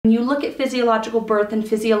When you look at physiological birth and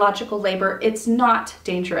physiological labor, it's not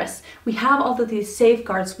dangerous. We have all of these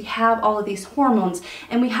safeguards, we have all of these hormones,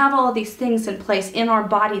 and we have all of these things in place in our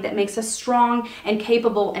body that makes us strong and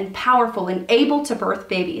capable and powerful and able to birth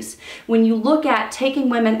babies. When you look at taking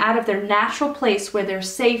women out of their natural place where they're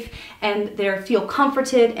safe and they feel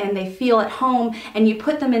comforted and they feel at home, and you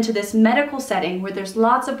put them into this medical setting where there's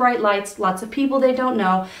lots of bright lights, lots of people they don't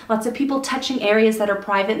know, lots of people touching areas that are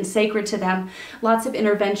private and sacred to them, lots of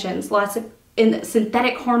interventions, lots of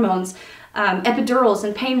synthetic hormones, epidurals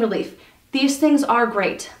and pain relief. These things are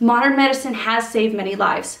great. Modern medicine has saved many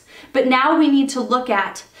lives. But now we need to look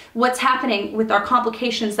at what's happening with our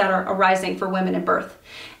complications that are arising for women in birth.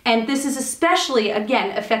 And this is especially,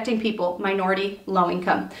 again, affecting people minority, low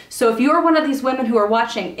income. So if you're one of these women who are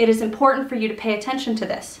watching, it is important for you to pay attention to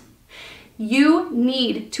this. You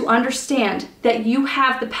need to understand that you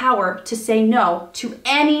have the power to say no to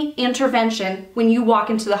any intervention when you walk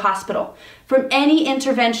into the hospital. From any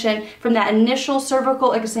intervention, from that initial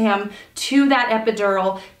cervical exam to that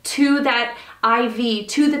epidural, to that IV,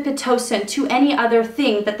 to the Pitocin, to any other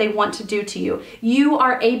thing that they want to do to you. You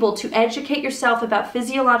are able to educate yourself about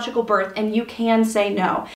physiological birth, and you can say no.